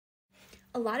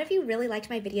A lot of you really liked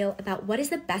my video about what is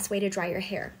the best way to dry your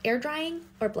hair, air drying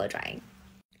or blow drying.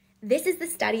 This is the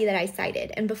study that I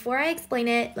cited, and before I explain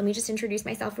it, let me just introduce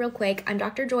myself real quick. I'm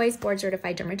Dr. Joyce,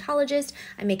 board-certified dermatologist.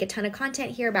 I make a ton of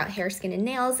content here about hair, skin, and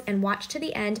nails, and watch to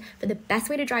the end for the best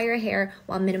way to dry your hair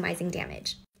while minimizing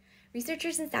damage.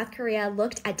 Researchers in South Korea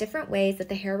looked at different ways that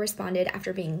the hair responded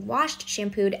after being washed,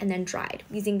 shampooed, and then dried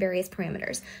using various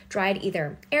parameters. Dried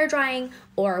either air drying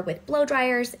or with blow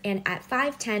dryers and at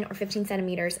 5, 10, or 15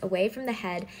 centimeters away from the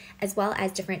head, as well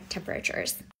as different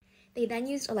temperatures. They then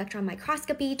used electron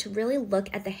microscopy to really look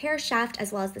at the hair shaft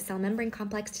as well as the cell membrane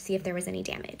complex to see if there was any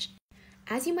damage.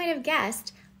 As you might have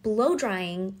guessed, blow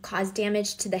drying caused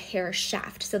damage to the hair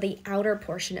shaft, so the outer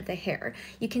portion of the hair.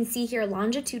 You can see here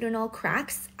longitudinal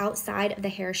cracks outside of the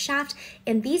hair shaft,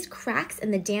 and these cracks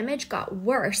and the damage got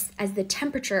worse as the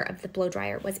temperature of the blow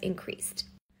dryer was increased.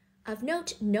 Of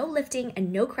note, no lifting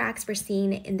and no cracks were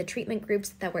seen in the treatment groups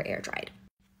that were air dried.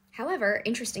 However,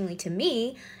 interestingly to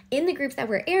me, in the groups that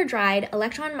were air dried,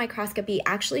 electron microscopy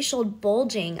actually showed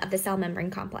bulging of the cell membrane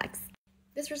complex.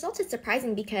 This result is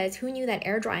surprising because who knew that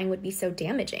air drying would be so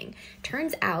damaging?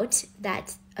 Turns out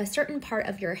that a certain part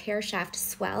of your hair shaft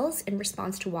swells in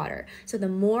response to water. So the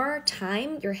more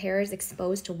time your hair is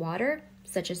exposed to water,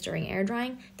 such as during air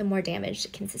drying, the more damage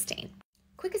it can sustain.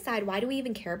 Quick aside, why do we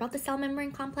even care about the cell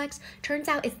membrane complex? Turns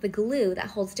out it's the glue that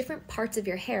holds different parts of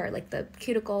your hair, like the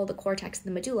cuticle, the cortex, and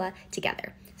the medulla,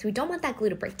 together. So we don't want that glue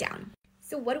to break down.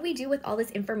 So what do we do with all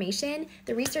this information?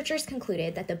 The researchers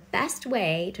concluded that the best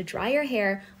way to dry your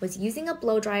hair was using a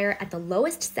blow dryer at the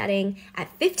lowest setting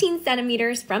at 15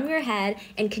 centimeters from your head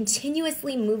and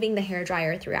continuously moving the hair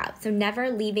dryer throughout. So never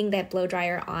leaving that blow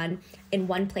dryer on in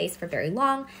one place for very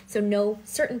long, so no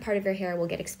certain part of your hair will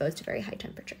get exposed to very high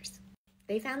temperatures.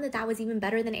 They found that that was even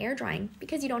better than air drying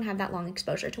because you don't have that long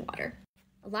exposure to water.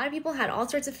 A lot of people had all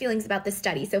sorts of feelings about this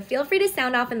study, so feel free to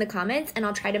sound off in the comments and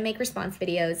I'll try to make response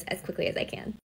videos as quickly as I can.